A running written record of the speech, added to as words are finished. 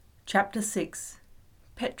Chapter 6.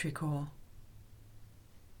 Petrichor.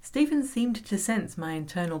 Stephen seemed to sense my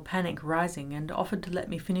internal panic rising and offered to let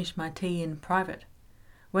me finish my tea in private.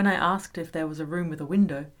 When I asked if there was a room with a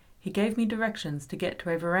window, he gave me directions to get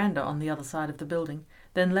to a veranda on the other side of the building,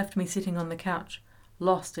 then left me sitting on the couch,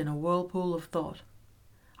 lost in a whirlpool of thought.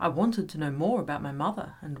 I wanted to know more about my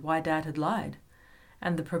mother and why Dad had lied,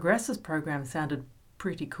 and the Progressors program sounded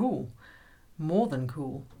pretty cool. More than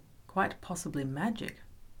cool. Quite possibly magic.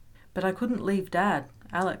 But I couldn't leave Dad,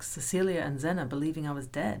 Alex, Cecilia and Zena believing I was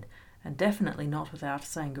dead, and definitely not without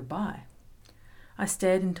saying goodbye. I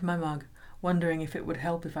stared into my mug, wondering if it would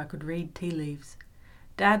help if I could read tea leaves.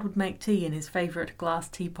 Dad would make tea in his favourite glass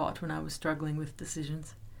teapot when I was struggling with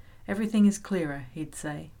decisions. Everything is clearer, he'd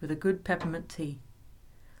say, with a good peppermint tea.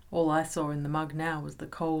 All I saw in the mug now was the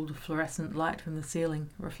cold, fluorescent light from the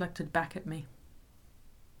ceiling, reflected back at me.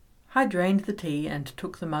 I drained the tea and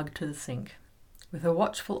took the mug to the sink. With a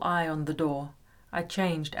watchful eye on the door, I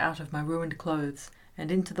changed out of my ruined clothes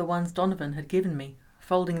and into the ones Donovan had given me,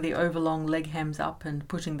 folding the overlong leg hems up and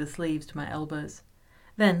pushing the sleeves to my elbows.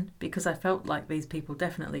 Then, because I felt like these people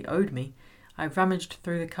definitely owed me, I rummaged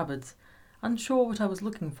through the cupboards, unsure what I was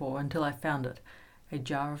looking for until I found it, a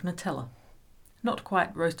jar of Nutella. Not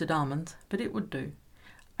quite roasted almonds, but it would do.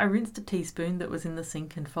 I rinsed a teaspoon that was in the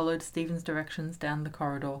sink and followed Stephen's directions down the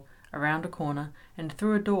corridor, around a corner, and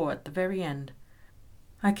through a door at the very end.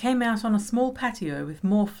 I came out on a small patio with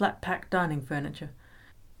more flat-pack dining furniture.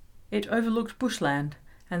 It overlooked bushland,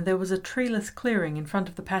 and there was a treeless clearing in front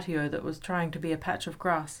of the patio that was trying to be a patch of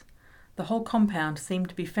grass. The whole compound seemed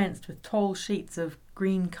to be fenced with tall sheets of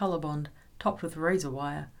green colorbond, topped with razor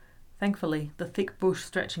wire. Thankfully, the thick bush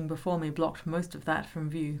stretching before me blocked most of that from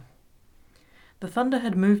view. The thunder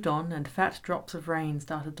had moved on, and fat drops of rain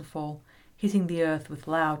started to fall, hitting the earth with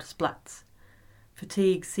loud splats.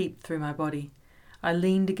 Fatigue seeped through my body. I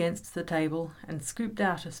leaned against the table and scooped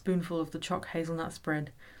out a spoonful of the choc hazelnut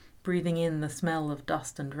spread, breathing in the smell of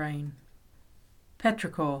dust and rain.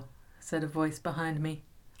 "Petrichor," said a voice behind me.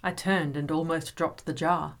 I turned and almost dropped the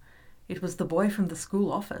jar. It was the boy from the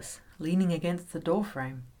school office, leaning against the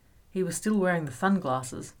doorframe. He was still wearing the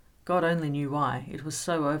sunglasses, God only knew why, it was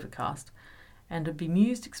so overcast, and a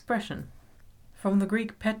bemused expression. From the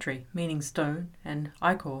Greek petri, meaning stone, and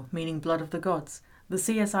ichor, meaning blood of the gods, the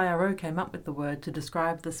CSIRO came up with the word to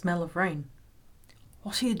describe the smell of rain.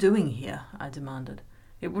 "What are you doing here?" I demanded.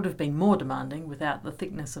 It would have been more demanding without the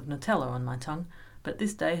thickness of Nutella on my tongue, but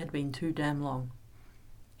this day had been too damn long.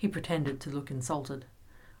 He pretended to look insulted.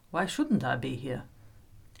 Why shouldn't I be here?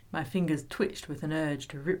 My fingers twitched with an urge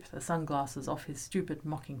to rip the sunglasses off his stupid,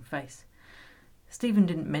 mocking face. "Stephen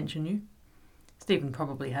didn't mention you." Stephen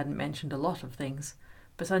probably hadn't mentioned a lot of things,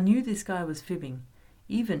 but I knew this guy was fibbing,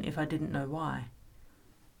 even if I didn't know why.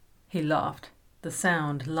 He laughed. The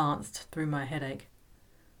sound lanced through my headache.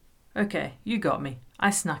 "Okay, you got me.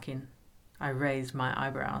 I snuck in." I raised my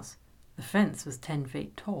eyebrows. The fence was 10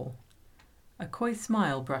 feet tall. A coy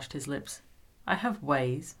smile brushed his lips. "I have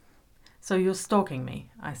ways." "So you're stalking me,"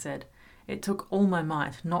 I said. It took all my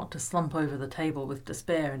might not to slump over the table with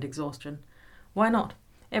despair and exhaustion. "Why not?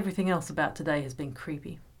 Everything else about today has been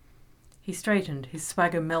creepy." He straightened, his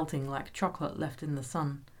swagger melting like chocolate left in the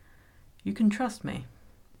sun. "You can trust me."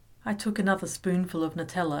 I took another spoonful of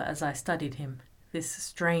Nutella as I studied him, this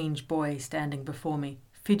strange boy standing before me,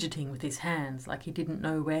 fidgeting with his hands like he didn't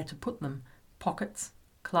know where to put them, pockets,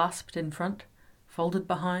 clasped in front, folded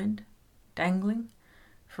behind, dangling.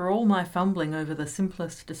 For all my fumbling over the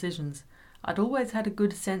simplest decisions, I'd always had a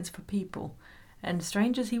good sense for people, and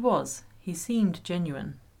strange as he seemed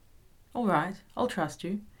genuine. "All right, I'll trust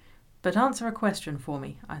you. But answer a question for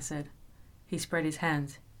me," I said. He spread his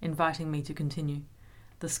hands, inviting me to continue.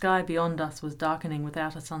 The sky beyond us was darkening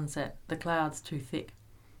without a sunset, the clouds too thick.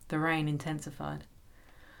 The rain intensified.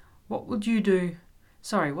 "What would you do?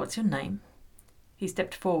 Sorry, what's your name?" He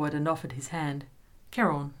stepped forward and offered his hand.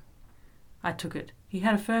 "Keron." I took it. He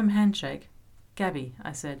had a firm handshake. "Gabby,"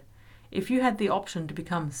 I said, "if you had the option to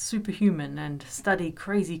become superhuman and study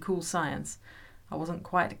crazy cool science," I wasn't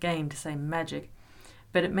quite game to say magic,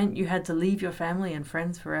 "but it meant you had to leave your family and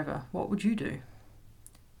friends forever, what would you do?"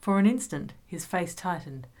 For an instant, his face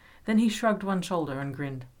tightened. Then he shrugged one shoulder and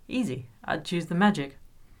grinned. "Easy. I'd choose the magic."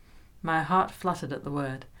 My heart fluttered at the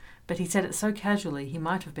word, but he said it so casually he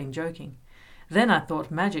might have been joking. Then I thought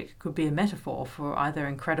magic could be a metaphor for either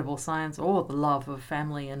incredible science or the love of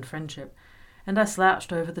family and friendship, and I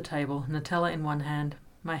slouched over the table, Nutella in one hand,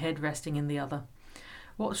 my head resting in the other.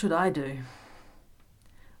 What should I do?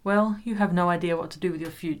 Well, you have no idea what to do with your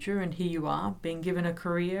future, and here you are, being given a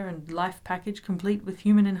career and life package complete with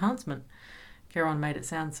human enhancement. Keron made it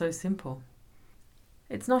sound so simple.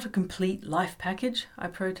 It's not a complete life package, I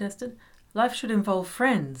protested. Life should involve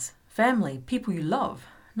friends, family, people you love,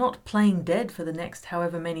 not playing dead for the next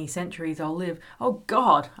however many centuries I'll live. Oh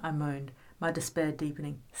God, I moaned, my despair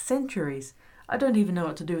deepening. Centuries? I don't even know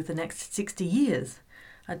what to do with the next 60 years.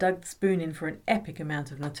 I dug the spoon in for an epic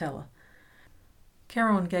amount of Nutella.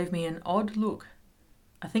 Caron gave me an odd look.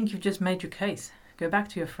 I think you've just made your case. Go back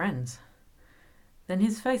to your friends. Then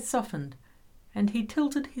his face softened, and he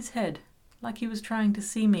tilted his head, like he was trying to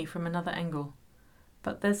see me from another angle.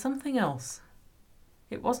 But there's something else.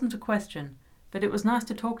 It wasn't a question, but it was nice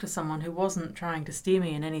to talk to someone who wasn't trying to steer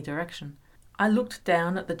me in any direction. I looked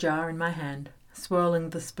down at the jar in my hand, swirling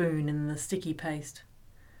the spoon in the sticky paste.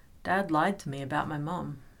 Dad lied to me about my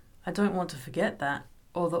mum. I don't want to forget that,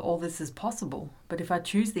 or that all this is possible, but if I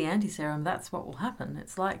choose the anti-serum, that's what will happen.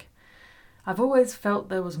 It's like I've always felt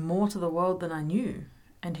there was more to the world than I knew,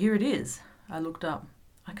 and here it is. I looked up.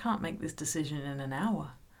 I can't make this decision in an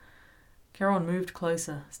hour. Caron moved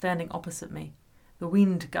closer, standing opposite me. The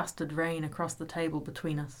wind gusted rain across the table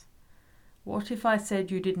between us. What if I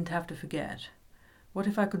said you didn't have to forget? What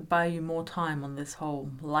if I could buy you more time on this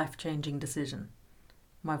whole life-changing decision?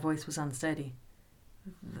 My voice was unsteady.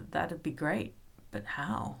 That'd be great, but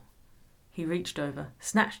how? He reached over,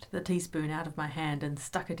 snatched the teaspoon out of my hand and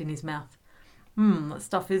stuck it in his mouth. That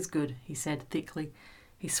stuff is good, he said thickly.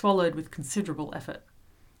 He swallowed with considerable effort.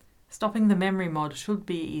 Stopping the memory mod should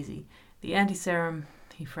be easy. The anti-serum,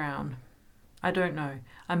 he frowned. I don't know.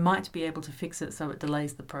 I might be able to fix it so it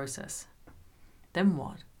delays the process. Then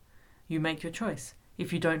what? You make your choice.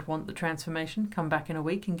 If you don't want the transformation, come back in a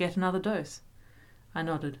week and get another dose. I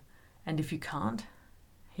nodded. And if you can't?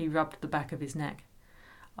 He rubbed the back of his neck.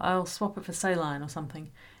 I'll swap it for saline or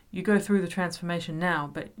something. You go through the transformation now,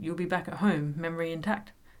 but you'll be back at home, memory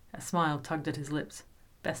intact. A smile tugged at his lips.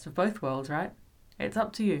 Best of both worlds, right? It's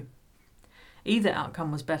up to you. Either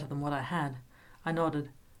outcome was better than what I had. I nodded.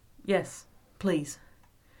 Yes, please.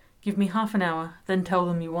 Give me half an hour, then tell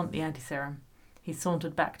them you want the anti-serum. He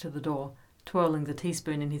sauntered back to the door, twirling the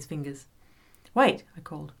teaspoon in his fingers. Wait, I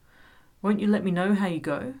called. Won't you let me know how you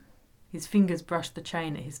go? His fingers brushed the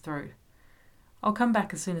chain at his throat. I'll come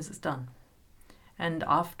back as soon as it's done. And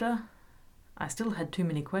after? I still had too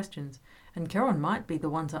many questions, and Caron might be the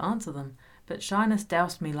one to answer them, but shyness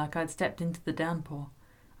doused me like I'd stepped into the downpour.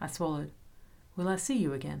 I swallowed. Will I see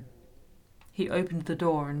you again? He opened the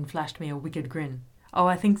door and flashed me a wicked grin. Oh,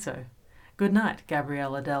 I think so. Good night,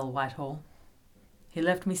 Gabrielle Adele Whitehall. He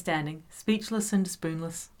left me standing, speechless and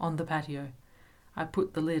spoonless, on the patio. I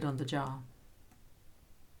put the lid on the jar.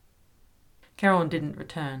 Caron didn't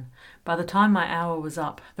return. By the time my hour was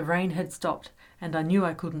up, the rain had stopped, and I knew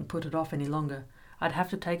I couldn't put it off any longer. I'd have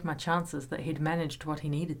to take my chances that he'd managed what he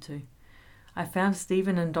needed to. I found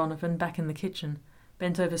Stephen and Donovan back in the kitchen,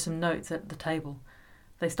 bent over some notes at the table.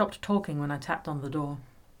 They stopped talking when I tapped on the door.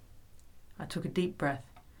 I took a deep breath.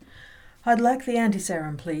 I'd like the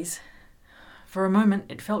anti-serum, please. For a moment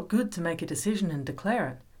it felt good to make a decision and declare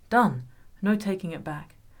it. Done. No taking it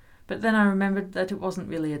back. But then I remembered that it wasn't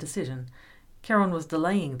really a decision. Caron was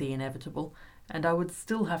delaying the inevitable, and I would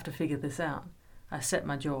still have to figure this out. I set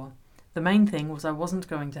my jaw. The main thing was I wasn't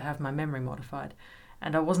going to have my memory modified,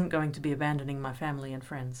 and I wasn't going to be abandoning my family and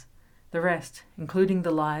friends. The rest, including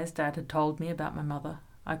the lies Dad had told me about my mother,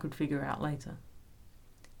 I could figure out later.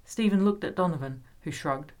 Stephen looked at Donovan, who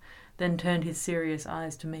shrugged, then turned his serious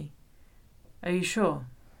eyes to me. Are you sure?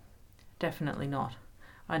 Definitely not.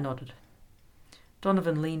 I nodded.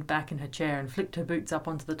 Donovan leaned back in her chair and flicked her boots up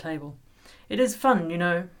onto the table. It is fun, you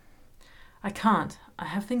know. I can't. I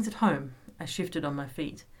have things at home. I shifted on my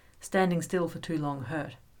feet. Standing still for too long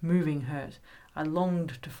hurt. Moving hurt. I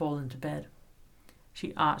longed to fall into bed.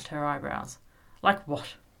 She arched her eyebrows. Like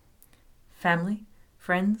what? Family?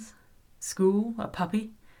 Friends? School? A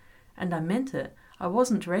puppy? And I meant it. I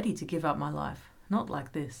wasn't ready to give up my life. Not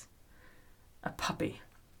like this. A puppy,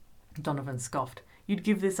 Donovan scoffed. You'd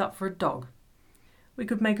give this up for a dog. We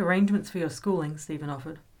could make arrangements for your schooling, Stephen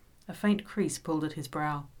offered. A faint crease pulled at his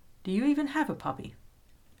brow. Do you even have a puppy?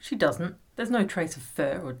 She doesn't. There's no trace of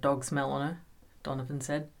fur or dog smell on her, Donovan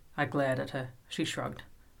said. I glared at her. She shrugged.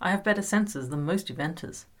 I have better senses than most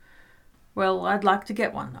inventors. Well, I'd like to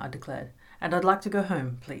get one, I declared, and I'd like to go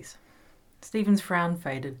home, please. Stephen's frown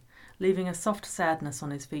faded, leaving a soft sadness on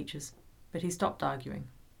his features, but he stopped arguing.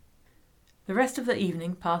 The rest of the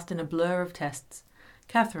evening passed in a blur of tests.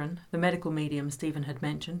 Catherine, the medical medium Stephen had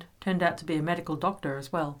mentioned, turned out to be a medical doctor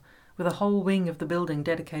as well, with a whole wing of the building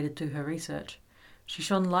dedicated to her research. She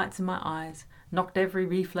shone lights in my eyes, knocked every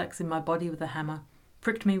reflex in my body with a hammer,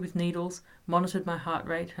 pricked me with needles, monitored my heart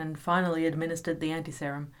rate, and finally administered the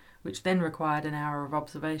anti-serum, which then required an hour of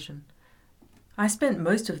observation. I spent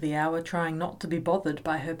most of the hour trying not to be bothered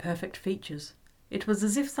by her perfect features. It was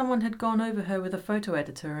as if someone had gone over her with a photo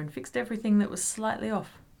editor and fixed everything that was slightly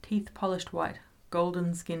off. Teeth polished white,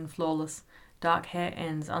 golden skin flawless, dark hair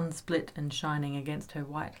ends unsplit and shining against her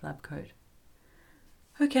white lab coat.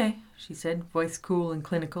 "Okay," she said, voice cool and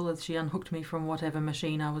clinical as she unhooked me from whatever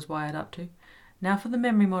machine I was wired up to. "Now for the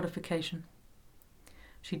memory modification."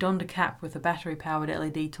 She donned a cap with a battery-powered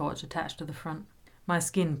LED torch attached to the front. My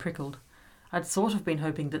skin prickled. I'd sort of been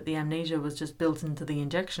hoping that the amnesia was just built into the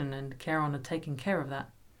injection and Charon had taken care of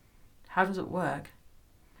that. "How does it work?"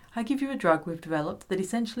 "I give you a drug we've developed that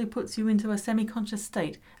essentially puts you into a semi-conscious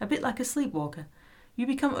state, a bit like a sleepwalker. You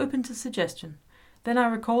become open to suggestion. Then I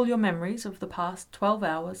recall your memories of the past 12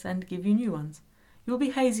 hours and give you new ones. You'll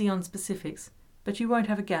be hazy on specifics, but you won't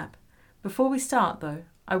have a gap. Before we start, though,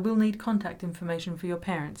 I will need contact information for your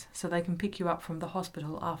parents so they can pick you up from the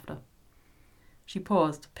hospital after." She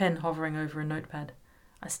paused, pen hovering over a notepad.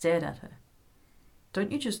 I stared at her.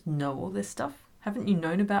 "Don't you just know all this stuff? Haven't you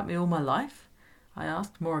known about me all my life?" I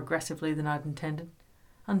asked, more aggressively than I'd intended.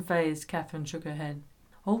 Unfazed, Catherine shook her head.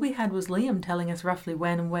 "All we had was Liam telling us roughly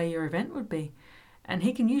when and where your event would be, and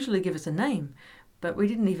he can usually give us a name, but we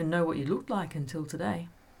didn't even know what you looked like until today."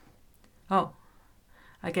 "Oh."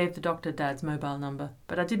 I gave the doctor Dad's mobile number,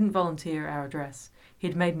 but I didn't volunteer our address.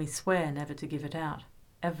 He'd made me swear never to give it out.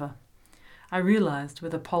 Ever. I realized,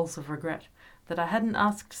 with a pulse of regret, that I hadn't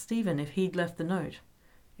asked Stephen if he'd left the note.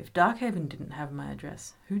 If Darkhaven didn't have my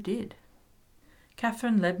address, who did?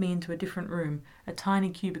 Catherine led me into a different room, a tiny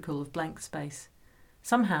cubicle of blank space.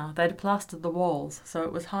 Somehow they'd plastered the walls, so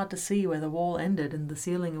it was hard to see where the wall ended and the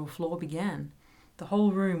ceiling or floor began. The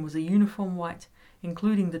whole room was a uniform white,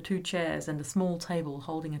 including the 2 chairs and a small table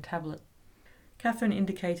holding a tablet. Catherine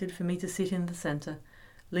indicated for me to sit in the centre,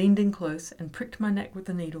 leaned in close and pricked my neck with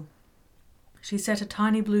the needle. She set a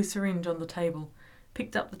tiny blue syringe on the table,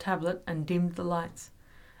 picked up the tablet and dimmed the lights.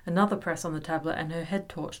 Another press on the tablet and her head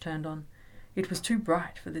torch turned on. It was too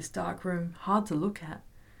bright for this dark room, hard to look at.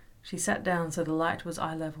 She sat down so the light was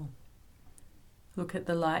eye level. "Look at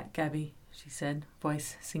the light, Gabby," she said,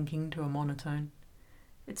 voice sinking to a monotone.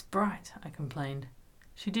 "It's bright," I complained.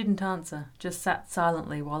 She didn't answer, just sat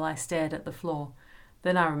silently while I stared at the floor.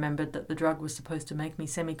 Then I remembered that the drug was supposed to make me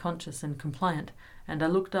semi-conscious and compliant, and I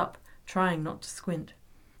looked up, trying not to squint.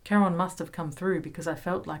 Charon must have come through because I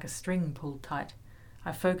felt like a string pulled tight.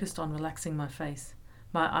 I focused on relaxing my face.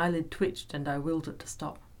 My eyelid twitched and I willed it to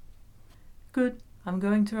stop. "Good. I'm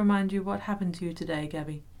going to remind you what happened to you today,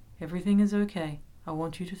 Gabby. Everything is okay. I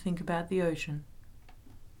want you to think about the ocean."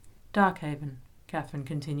 "Darkhaven," Catherine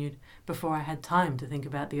continued, before I had time to think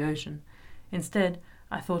about the ocean. Instead,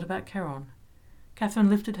 I thought about Charon. Catherine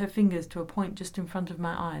lifted her fingers to a point just in front of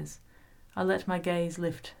my eyes. I let my gaze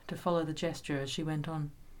lift to follow the gesture as she went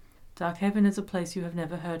on. "Darkhaven is a place you have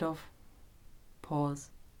never heard of."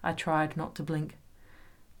 Pause. I tried not to blink.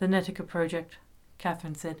 "The Netica Project,"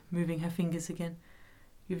 Catherine said, moving her fingers again.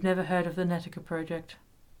 "You've never heard of the Netica Project.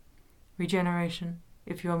 Regeneration.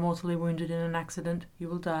 If you are mortally wounded in an accident, you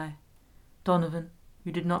will die. Donovan.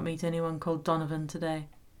 You did not meet anyone called Donovan today.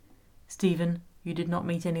 Stephen. You did not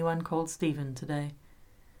meet anyone called Stephen today."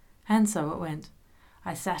 And so it went.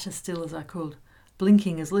 I sat as still as I could,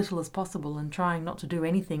 blinking as little as possible and trying not to do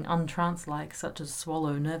anything untrance-like, such as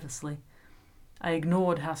swallow nervously. I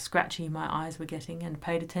ignored how scratchy my eyes were getting and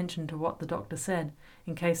paid attention to what the doctor said,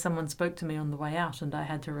 in case someone spoke to me on the way out and I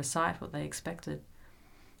had to recite what they expected.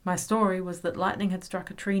 My story was that lightning had struck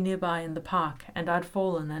a tree nearby in the park and I'd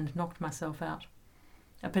fallen and knocked myself out.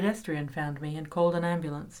 A pedestrian found me and called an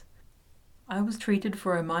ambulance. I was treated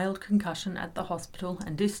for a mild concussion at the hospital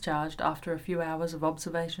and discharged after a few hours of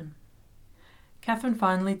observation. Catherine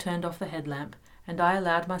finally turned off the headlamp, and I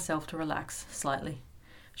allowed myself to relax slightly.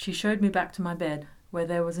 She showed me back to my bed, where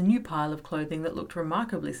there was a new pile of clothing that looked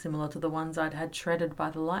remarkably similar to the ones I'd had shredded by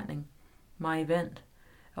the lightning. My event.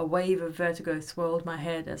 A wave of vertigo swirled my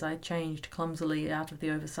head as I changed clumsily out of the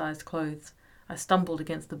oversized clothes. I stumbled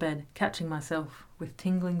against the bed, catching myself with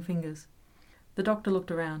tingling fingers. The doctor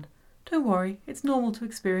looked around. "Don't worry, it's normal to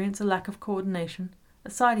experience a lack of coordination, a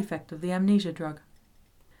side effect of the amnesia drug."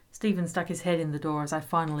 Stephen stuck his head in the door as I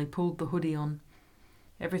finally pulled the hoodie on.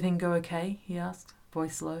 "Everything go okay?" he asked,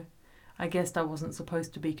 voice low. I guessed I wasn't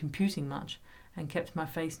supposed to be computing much, and kept my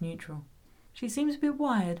face neutral. "She seems a bit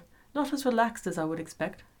wired, not as relaxed as I would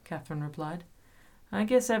expect," Catherine replied. "I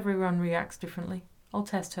guess everyone reacts differently. I'll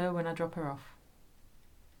test her when I drop her off."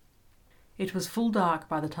 It was full dark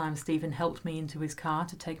by the time Stephen helped me into his car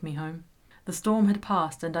to take me home. The storm had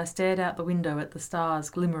passed and I stared out the window at the stars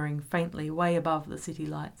glimmering faintly way above the city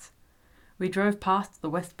lights. We drove past the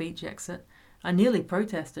West Beach exit I nearly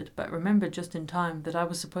protested, but remembered just in time that I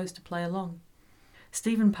was supposed to play along.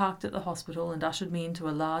 Stephen parked at the hospital and ushered me into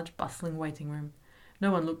a large, bustling waiting room.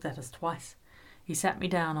 No one looked at us twice. He sat me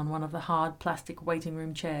down on one of the hard plastic waiting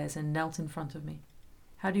room chairs and knelt in front of me.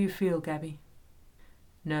 "How do you feel, Gabby?"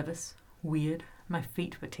 "Nervous. Weird. My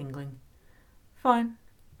feet were tingling." "Fine.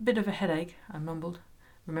 A bit of a headache," I mumbled,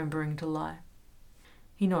 remembering to lie.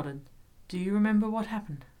 He nodded. "Do you remember what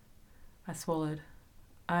happened?" I swallowed.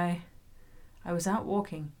 I was out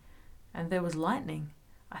walking, and there was lightning.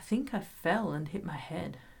 I think I fell and hit my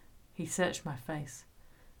head." He searched my face.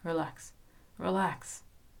 "Relax. Relax."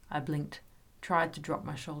 I blinked, tried to drop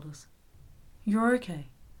my shoulders. "You're okay.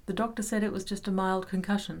 The doctor said it was just a mild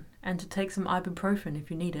concussion, and to take some ibuprofen if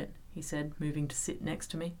you need it," he said, moving to sit next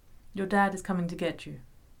to me. "Your dad is coming to get you."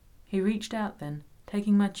 He reached out then,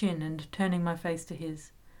 taking my chin and turning my face to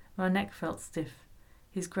his. My neck felt stiff.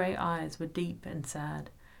 His grey eyes were deep and sad,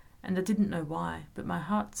 and I didn't know why, but my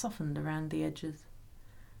heart softened around the edges.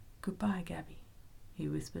 "Goodbye, Gabby," he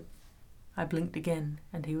whispered. I blinked again,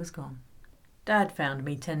 and he was gone. Dad found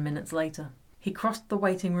me 10 minutes later. He crossed the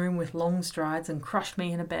waiting room with long strides and crushed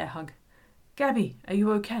me in a bear hug. "Gabby, are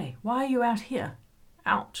you okay? Why are you out here?"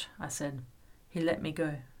 "Ouch," I said. He let me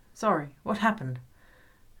go. "Sorry, what happened?"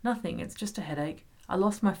 "Nothing, it's just a headache. I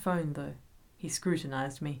lost my phone, though." He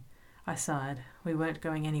scrutinized me. I sighed. We weren't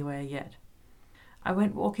going anywhere yet. I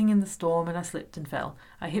went walking in the storm and I slipped and fell.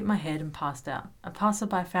 I hit my head and passed out. A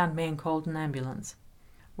passerby found me and called an ambulance.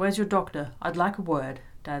 "Where's your doctor? I'd like a word,"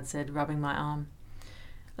 Dad said, rubbing my arm.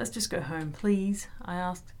 "Let's just go home, please," I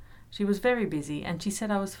asked. She was very busy and she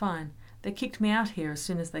said I was fine. They kicked me out here as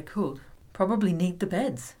soon as they could. "Probably need the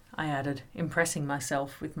beds," I added, impressing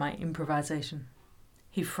myself with my improvisation.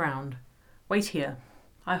 He frowned. "Wait here."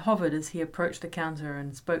 I hovered as he approached the counter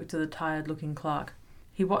and spoke to the tired-looking clerk.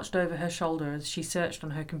 He watched over her shoulder as she searched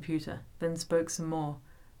on her computer, then spoke some more.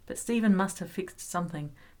 But Stephen must have fixed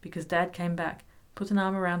something, because Dad came back, put an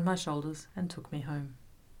arm around my shoulders, and took me home.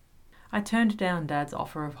 I turned down Dad's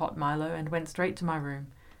offer of hot Milo and went straight to my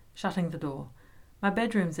room, shutting the door. My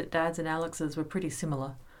bedrooms at Dad's and Alex's were pretty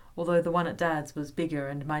similar, although the one at Dad's was bigger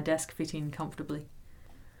and my desk fit in comfortably.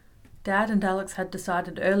 Dad and Alex had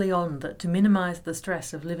decided early on that to minimize the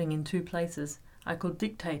stress of living in two places, I could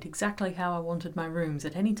dictate exactly how I wanted my rooms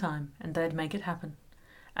at any time, and they'd make it happen.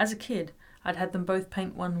 As a kid, I'd had them both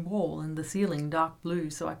paint one wall and the ceiling dark blue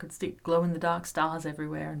so I could stick glow-in-the-dark stars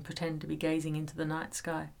everywhere and pretend to be gazing into the night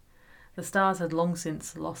sky. The stars had long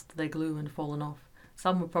since lost their glue and fallen off.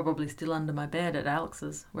 Some were probably still under my bed at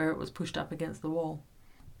Alex's, where it was pushed up against the wall.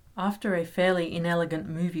 After a fairly inelegant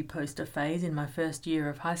movie poster phase in my first year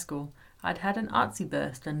of high school, I'd had an artsy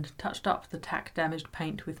burst and touched up the tack-damaged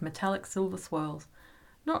paint with metallic silver swirls.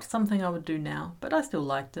 Not something I would do now, but I still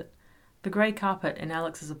liked it. The grey carpet in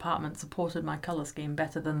Alex's apartment supported my colour scheme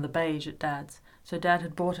better than the beige at Dad's, so Dad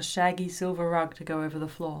had bought a shaggy silver rug to go over the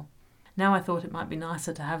floor. Now I thought it might be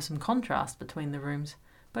nicer to have some contrast between the rooms,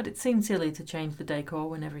 but it seemed silly to change the decor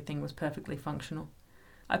when everything was perfectly functional.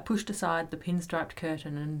 I pushed aside the pinstriped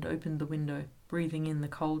curtain and opened the window, breathing in the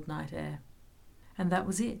cold night air. And that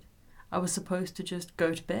was it. I was supposed to just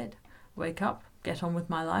go to bed, wake up, get on with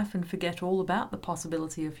my life, and forget all about the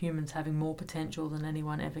possibility of humans having more potential than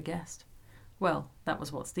anyone ever guessed. Well, that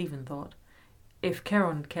was what Stephen thought. If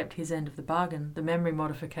Keron had kept his end of the bargain, the memory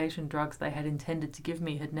modification drugs they had intended to give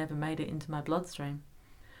me had never made it into my bloodstream.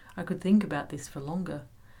 I could think about this for longer,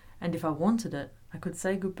 and if I wanted it, I could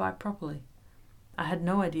say goodbye properly. I had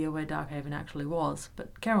no idea where Darkhaven actually was,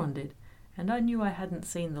 but Keron did, and I knew I hadn't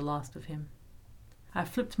seen the last of him. I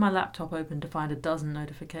flipped my laptop open to find a dozen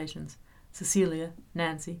notifications. Cecilia,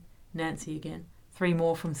 Nancy, Nancy again, 3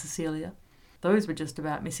 more from Cecilia. Those were just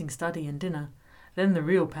about missing study and dinner. Then the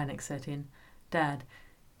real panic set in. Dad.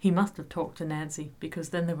 He must have talked to Nancy, because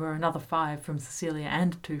then there were another 5 from Cecilia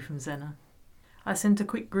and 2 from Zena. I sent a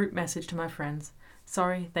quick group message to my friends.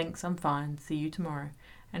 "Sorry, thanks, I'm fine, see you tomorrow,"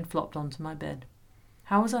 and flopped onto my bed.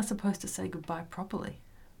 How was I supposed to say goodbye properly?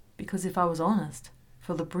 Because if I was honest,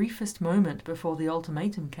 for the briefest moment before the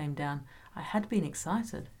ultimatum came down, I had been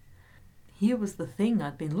excited. Here was the thing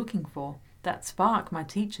I'd been looking for, that spark my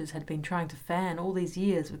teachers had been trying to fan all these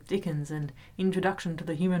years with Dickens and Introduction to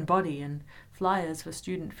the Human Body and flyers for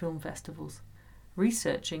student film festivals.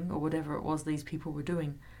 Researching, or whatever it was these people were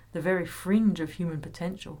doing, the very fringe of human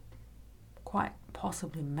potential, quite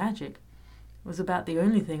possibly magic, was about the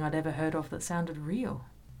only thing I'd ever heard of that sounded real.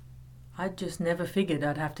 I'd just never figured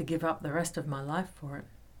I'd have to give up the rest of my life for it.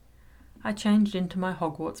 I changed into my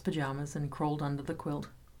Hogwarts pajamas and crawled under the quilt,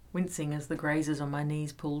 wincing as the grazes on my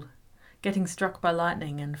knees pulled. Getting struck by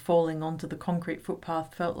lightning and falling onto the concrete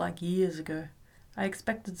footpath felt like years ago. I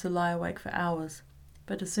expected to lie awake for hours,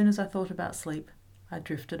 but as soon as I thought about sleep, I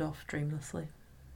drifted off dreamlessly.